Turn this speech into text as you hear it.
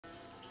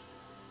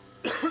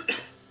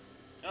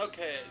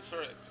Okay,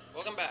 sorry.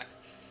 Welcome back.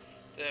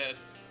 The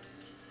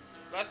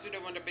last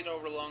video went a bit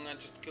over long. I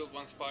just killed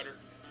one spider.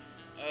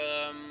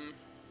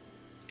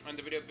 And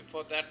the video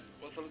before that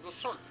was a little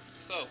short.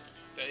 So,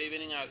 they're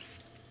evening out.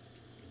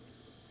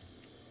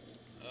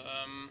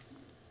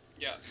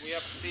 Yeah, we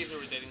have these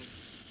irritating,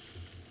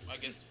 I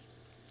guess,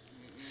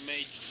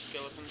 mage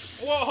skeletons.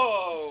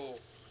 Whoa!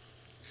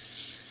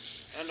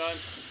 And I'm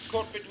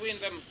caught between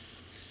them.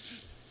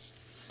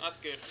 Not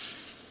good.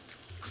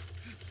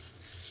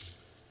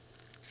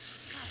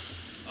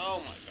 Oh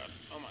my god,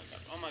 oh my god,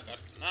 oh my god.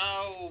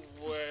 Now,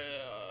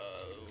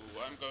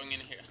 I'm going in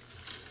here.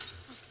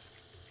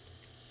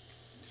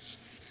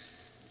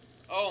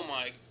 Oh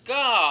my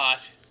god!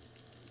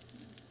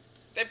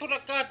 They put a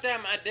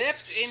goddamn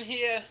adept in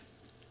here.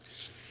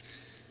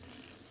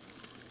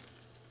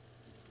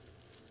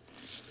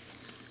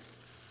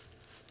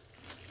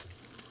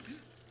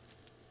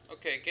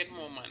 Okay, get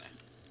more mana.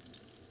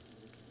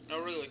 No,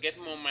 really, get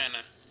more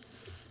mana.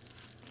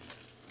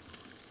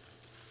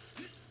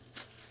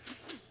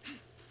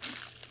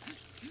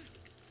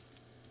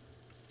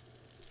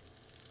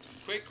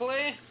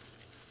 Quickly!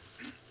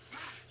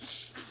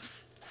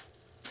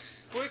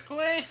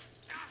 Quickly!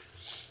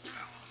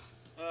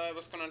 I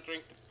was gonna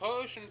drink the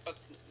potion, but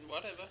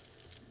whatever.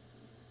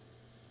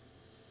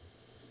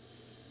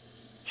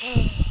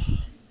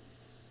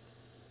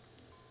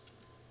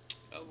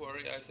 Don't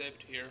worry, I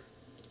saved here.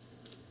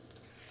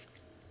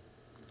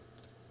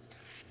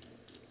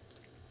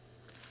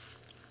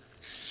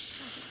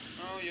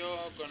 Oh,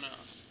 you're gonna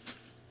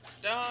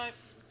die.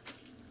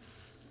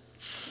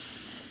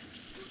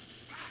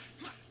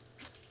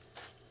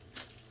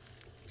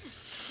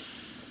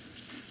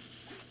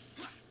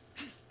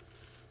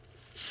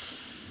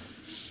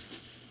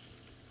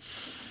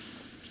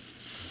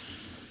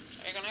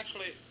 I can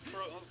actually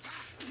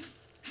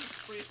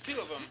freeze two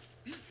of them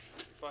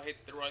if I hit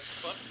the right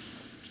spot.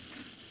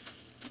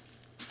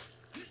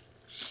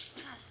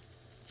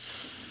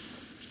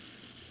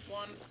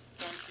 One,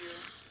 thank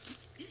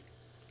you.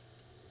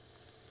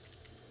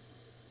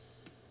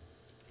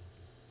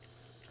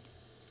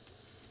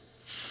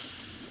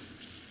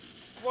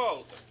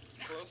 Whoa,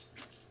 that's close.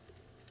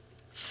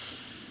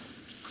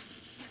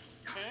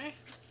 Okay.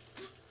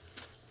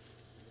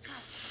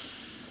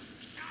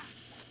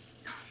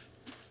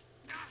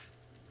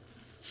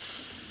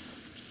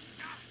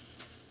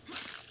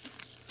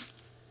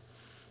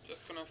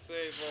 Just gonna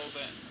save all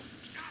the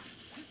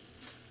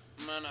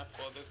mana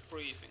for the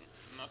freezing.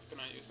 Not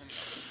gonna use any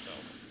other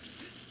spell.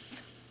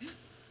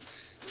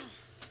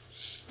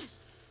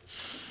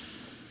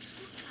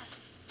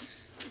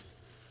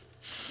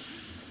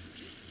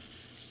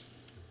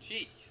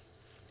 Jeez.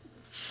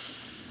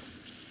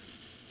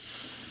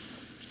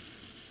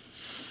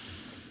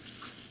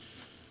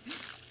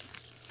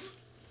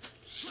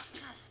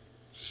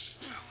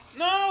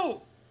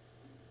 No!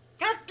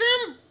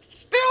 Goddamn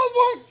spell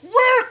won't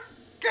work!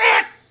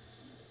 God!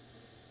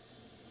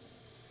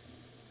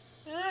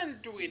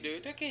 And we do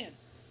it again.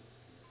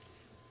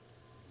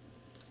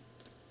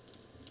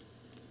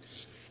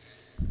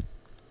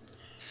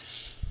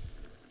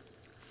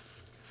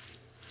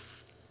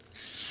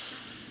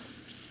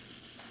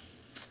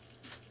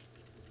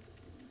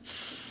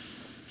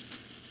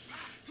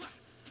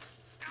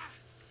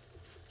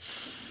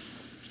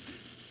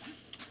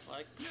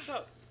 Like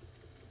so.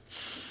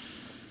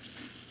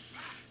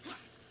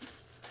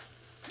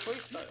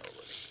 Please die already.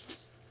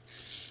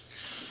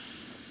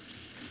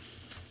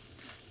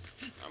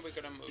 Now we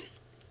gotta move.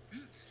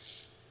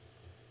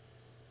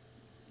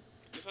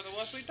 Because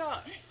otherwise we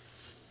die.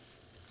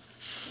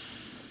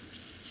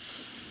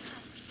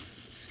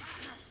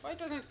 Why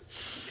doesn't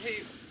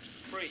he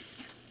freeze?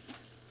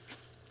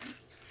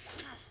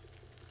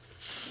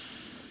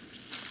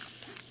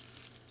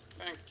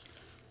 Thank you.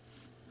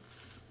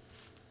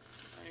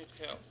 I need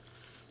help.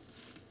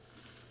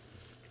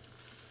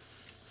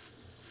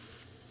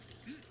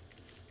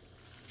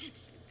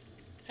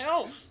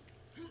 Help!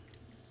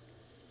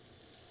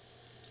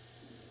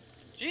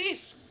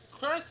 Jeez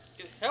Christ,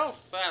 get health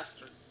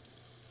faster.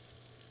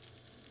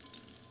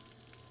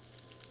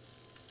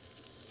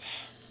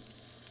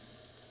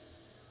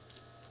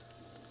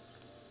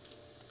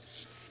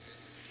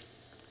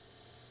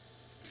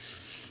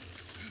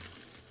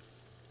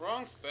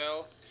 Wrong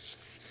spell.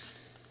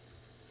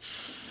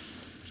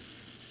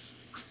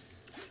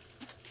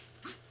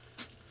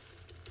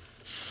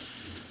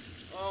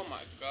 Oh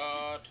my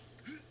god.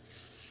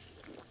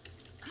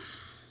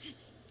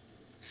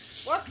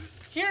 What?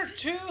 Here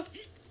too?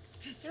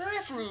 You're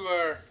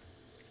everywhere.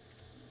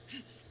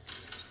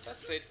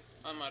 That's it.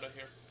 I'm out of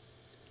here.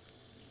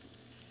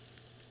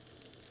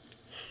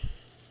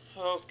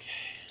 Okay.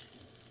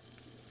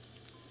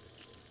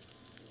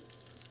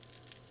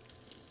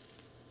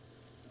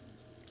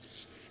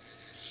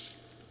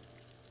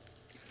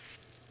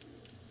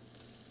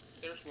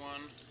 There's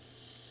one.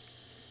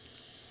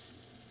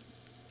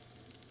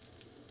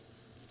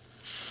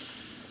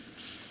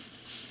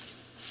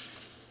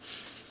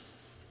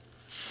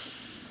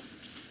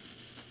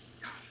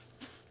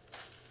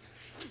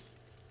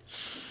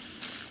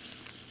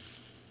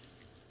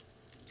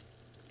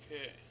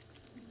 Okay.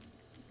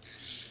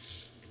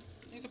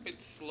 He's a bit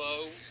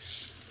slow.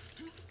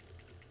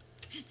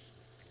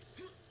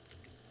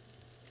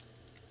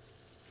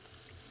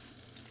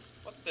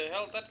 What the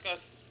hell? That guy's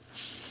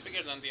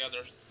bigger than the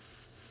others.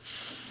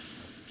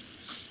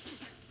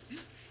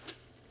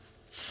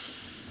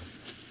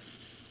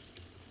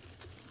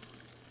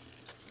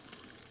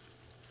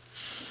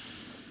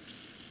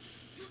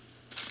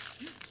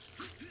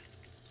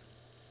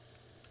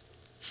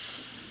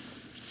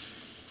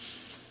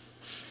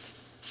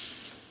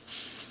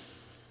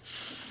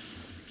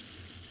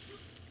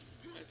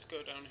 Let's go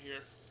down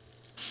here.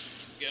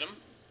 Get him.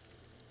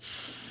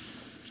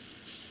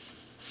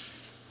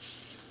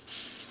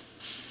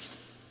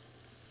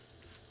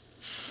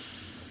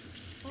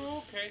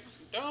 Okay,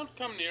 don't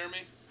come near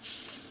me.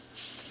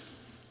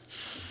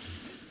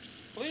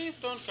 Please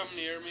don't come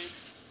near me.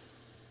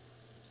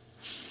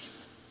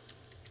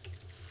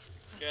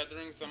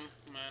 Gathering some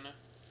mana.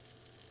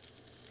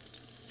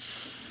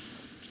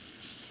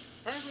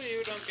 Apparently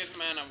you don't get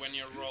mana when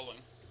you're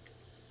rolling.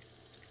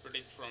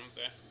 Predict from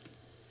the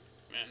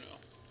manual.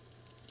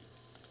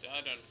 I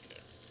don't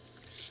care.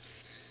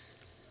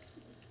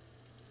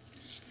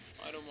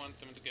 I don't want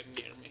them to get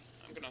near me.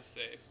 I'm gonna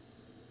save.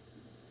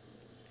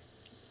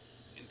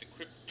 In the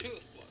crypt 2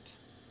 slot.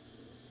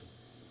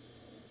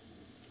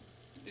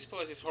 This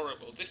place is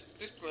horrible.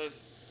 This place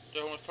is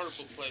the most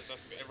horrible place I've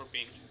ever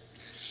been to.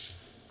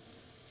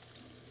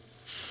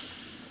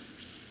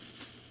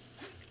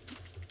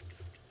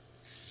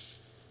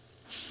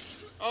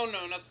 Oh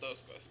no, not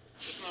those guys.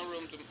 There's no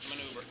room to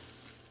maneuver.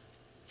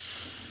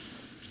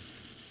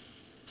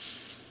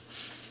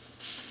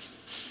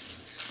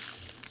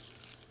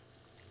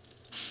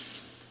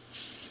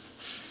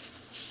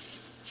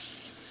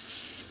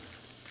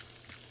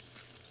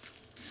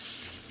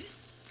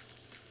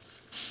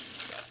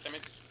 God damn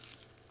it.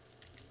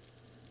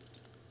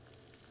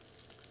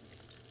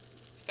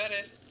 Is that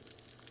it?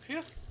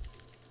 Phew.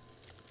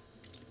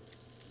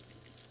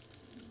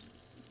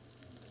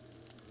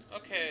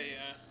 Okay,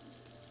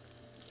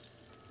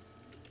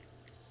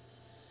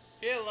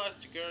 here lies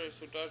the girls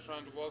who died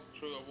trying to walk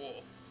through a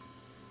wall.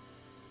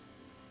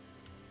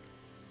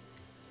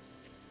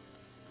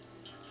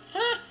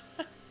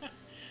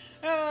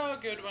 Oh,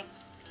 good one.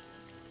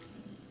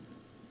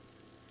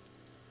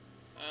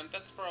 And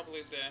that's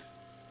probably the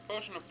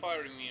potion of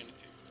fire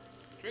immunity.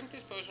 Drink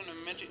this potion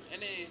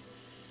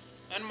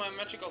and my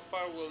magical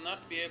fire will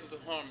not be able to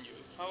harm you.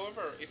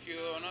 However, if you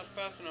are not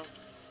fast enough,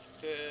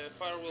 the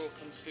fire will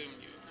consume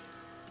you.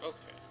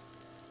 Okay.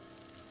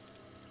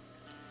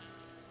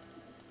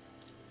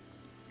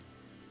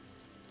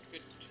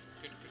 Good.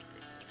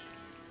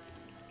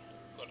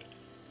 Got it.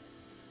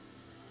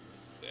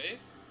 Save.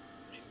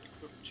 Into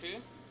group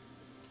 2.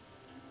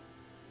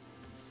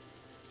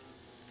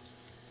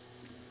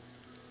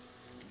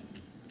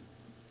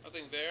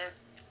 Nothing there.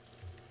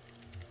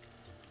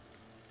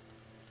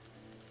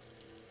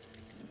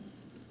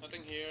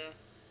 Nothing here.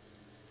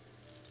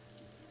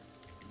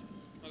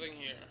 Nothing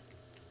here.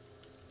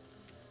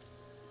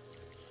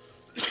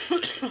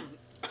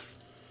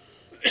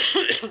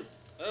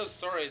 Oh,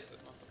 sorry. That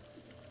must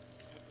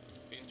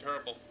have been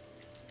terrible.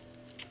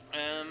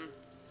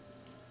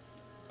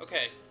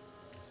 Okay.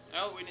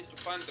 Now we need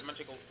to find the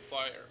magical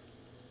fire.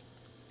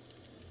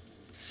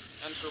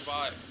 And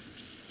survive.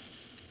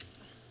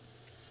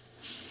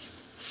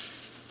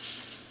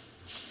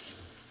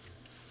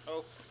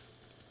 Oh.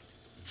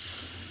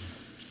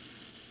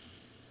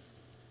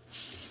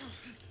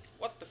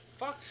 What the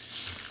fuck?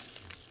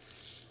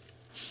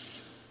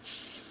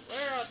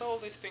 Where are all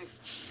these things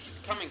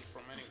coming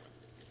from anyway?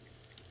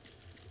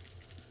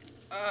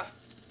 Ah.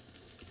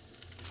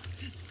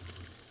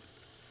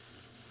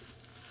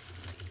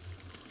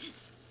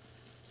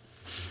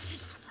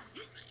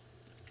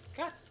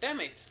 God damn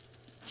it!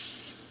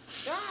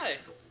 Die!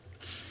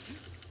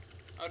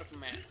 Out of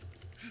mana.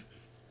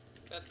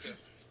 That's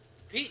just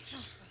peach.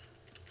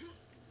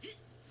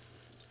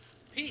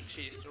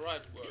 Peachy is the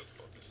right word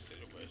for this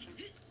situation.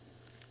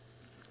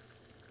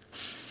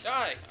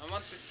 Die! I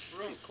want this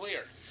room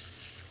clear.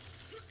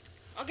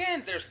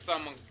 Again, there's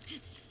someone.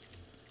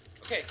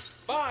 Okay,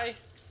 bye.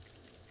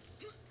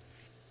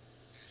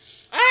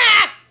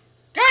 Ah!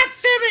 God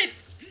damn it!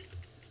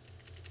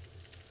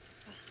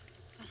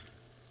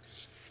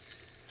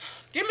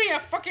 Give me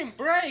a fucking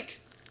break!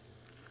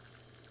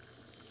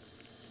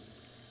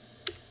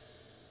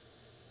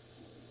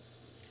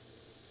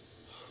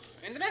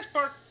 In the next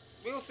part,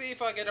 we'll see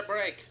if I get a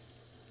break.